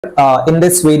In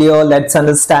this video, let's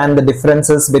understand the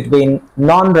differences between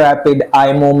non-rapid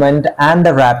eye movement and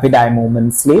the rapid eye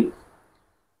movement sleep.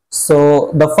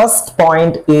 So the first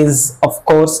point is, of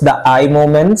course, the eye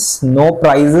movements. No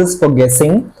prizes for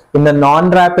guessing. In the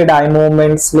non-rapid eye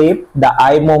movement sleep, the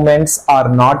eye movements are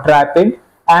not rapid,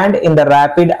 and in the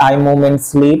rapid eye movement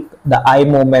sleep, the eye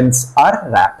movements are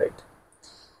rapid.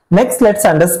 Next, let's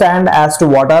understand as to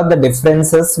what are the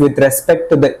differences with respect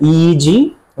to the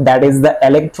EEG, that is the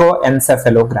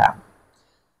electroencephalogram.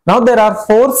 Now there are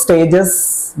 4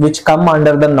 stages which come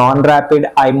under the non-rapid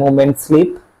eye movement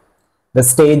sleep: the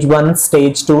stage 1,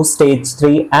 stage 2, stage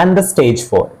 3 and the stage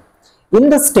 4. In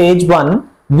the stage 1,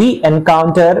 we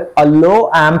encounter a low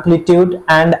amplitude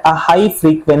and a high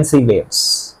frequency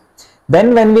waves.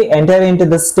 Then when we enter into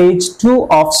the stage 2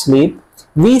 of sleep,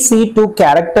 we see 2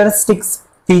 characteristic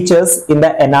features in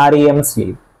the NREM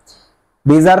sleep.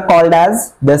 These are called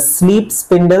as the sleep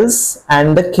spindles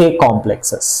and the K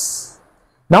complexes.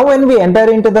 Now when we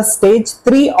enter into the stage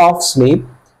 3 of sleep,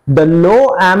 the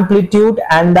low amplitude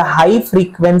and the high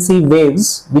frequency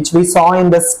waves which we saw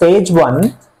in the stage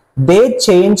 1, they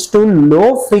change to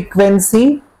low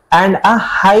frequency and a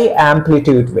high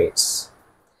amplitude waves.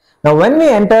 Now when we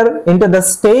enter into the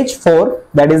stage 4,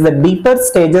 that is the deeper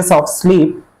stages of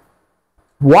sleep,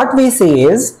 what we see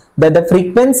is that the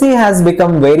frequency has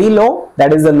become very low,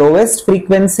 that is the lowest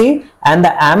frequency, and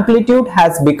the amplitude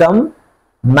has become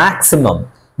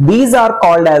maximum. These are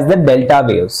called as the delta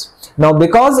waves. Now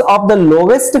because of the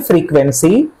lowest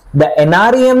frequency, the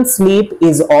NREM sleep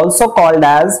is also called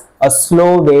as a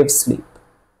slow wave sleep.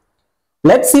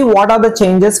 Let's see what are the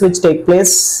changes which take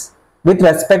place with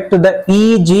respect to the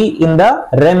EEG in the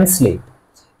REM sleep.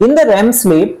 In the REM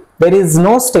sleep, there is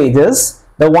no stages.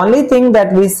 The only thing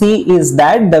that we see is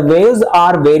that the waves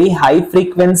are very high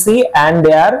frequency and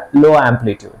they are low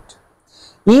amplitude.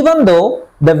 Even though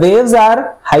the waves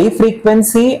are high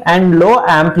frequency and low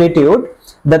amplitude,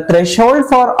 the threshold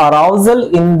for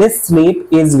arousal in this sleep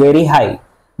is very high.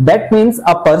 That means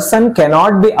a person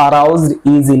cannot be aroused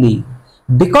easily,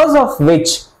 because of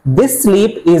which this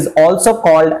sleep is also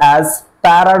called as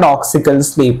paradoxical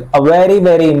sleep. A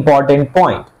very important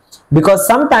point, because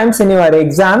sometimes in your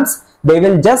exams they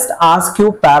will just ask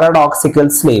you paradoxical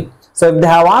sleep. So if they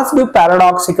have asked you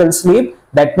paradoxical sleep,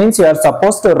 that means you are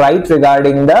supposed to write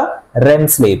regarding the REM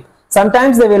sleep.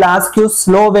 Sometimes they will ask you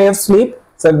slow wave sleep.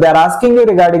 So if they are asking you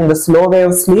regarding the slow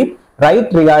wave sleep,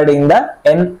 write regarding the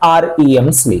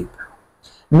NREM sleep.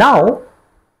 Now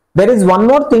there is one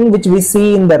more thing which we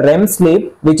see in the REM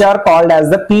sleep, which are called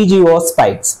as the PGO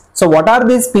spikes. So what are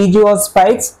these PGO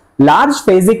spikes? Large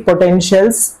phasic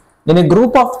potentials in a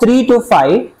group of 3 to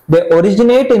 5, they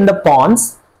originate in the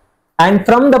pons, and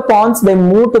from the pons they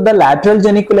move to the lateral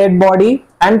geniculate body,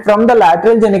 and from the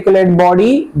lateral geniculate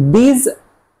body these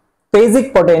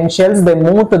phasic potentials they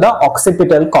move to the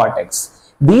occipital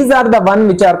cortex. These are the one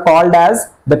which are called as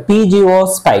the PGO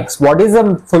spikes. What is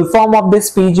the full form of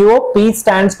this PGO? P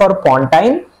stands for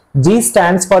pontine, G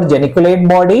stands for geniculate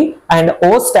body, and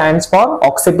O stands for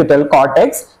occipital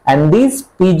cortex, and these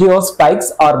PGO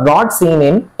spikes are not seen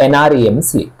in NREM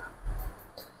sleep.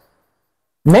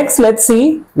 Next, let's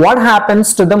see what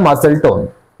happens to the muscle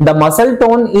tone. The muscle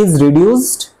tone is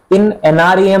reduced in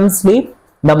NREM sleep.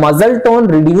 The muscle tone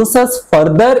reduces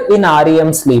further in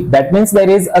REM sleep. That means there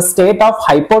is a state of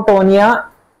hypotonia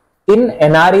in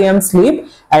NREM sleep,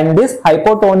 and this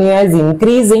hypotonia is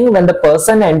increasing when the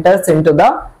person enters into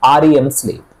the REM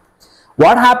sleep.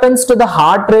 What happens to the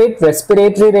heart rate,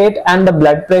 respiratory rate and the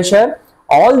blood pressure?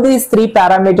 All these 3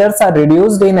 parameters are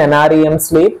reduced in NREM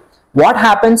sleep. What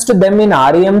happens to them in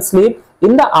REM sleep?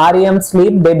 In the REM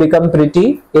sleep, they become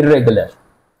pretty irregular.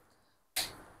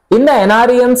 In the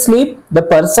NREM sleep, the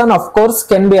person of course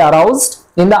can be aroused.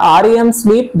 In the REM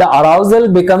sleep, the arousal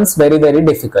becomes very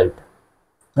difficult.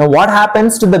 Now what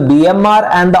happens to the BMR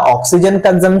and the oxygen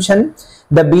consumption?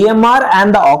 The BMR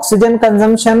and the oxygen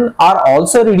consumption are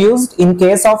also reduced in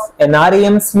case of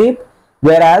NREM sleep,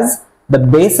 whereas the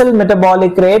basal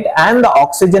metabolic rate and the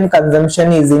oxygen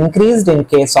consumption is increased in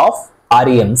case of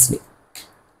REM sleep.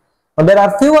 Now there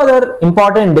are few other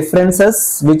important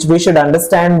differences which we should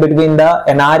understand between the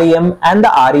NREM and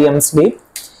the REM sleep.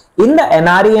 In the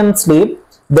NREM sleep,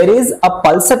 there is a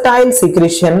pulsatile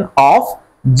secretion of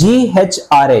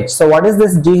GHRH. So what is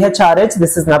this GHRH?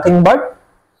 This is nothing but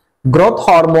growth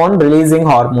hormone releasing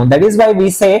hormone. That is why we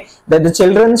say that the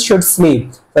children should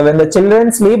sleep. So when the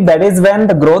children sleep, that is when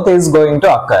the growth is going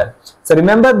to occur. So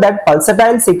remember that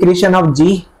pulsatile secretion of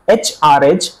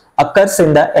GHRH occurs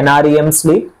in the NREM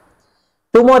sleep.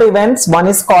 2 more events. One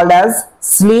is called as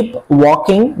sleep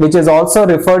walking, which is also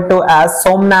referred to as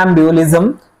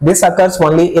somnambulism. this occurs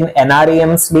only in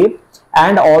NREM sleep,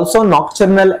 and also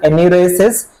nocturnal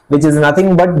enuresis, which is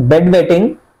nothing but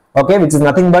bedwetting, okay, which is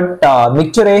nothing but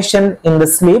micturition in the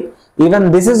sleep.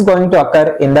 Even this is going to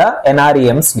occur in the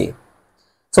NREM sleep.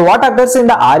 So what occurs in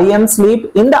the REM sleep?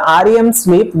 In the REM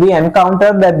sleep, we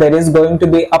encounter that there is going to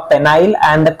be a penile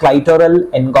and a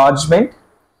clitoral engorgement.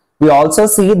 We also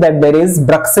see that there is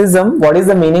bruxism. What is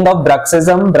the meaning of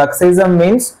bruxism? Bruxism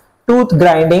means tooth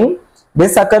grinding.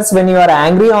 This occurs when you are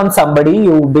angry on somebody,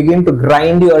 you begin to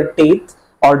grind your teeth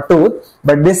or tooth,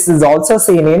 but this is also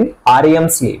seen in REM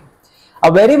sleep.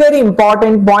 A very, very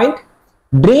important point,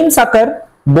 dreams occur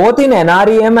both in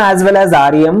NREM as well as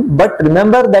REM, but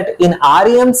remember that in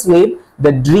REM sleep,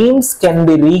 the dreams can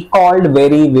be recalled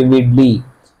very vividly.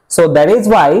 So that is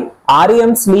why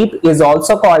REM sleep is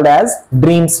also called as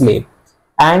dream sleep.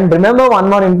 And remember one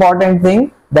more important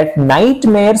thing, that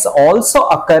nightmares also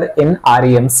occur in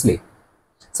REM sleep.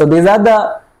 So these are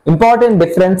the important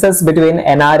differences between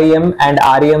NREM and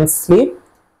REM sleep.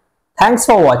 Thanks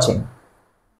for watching.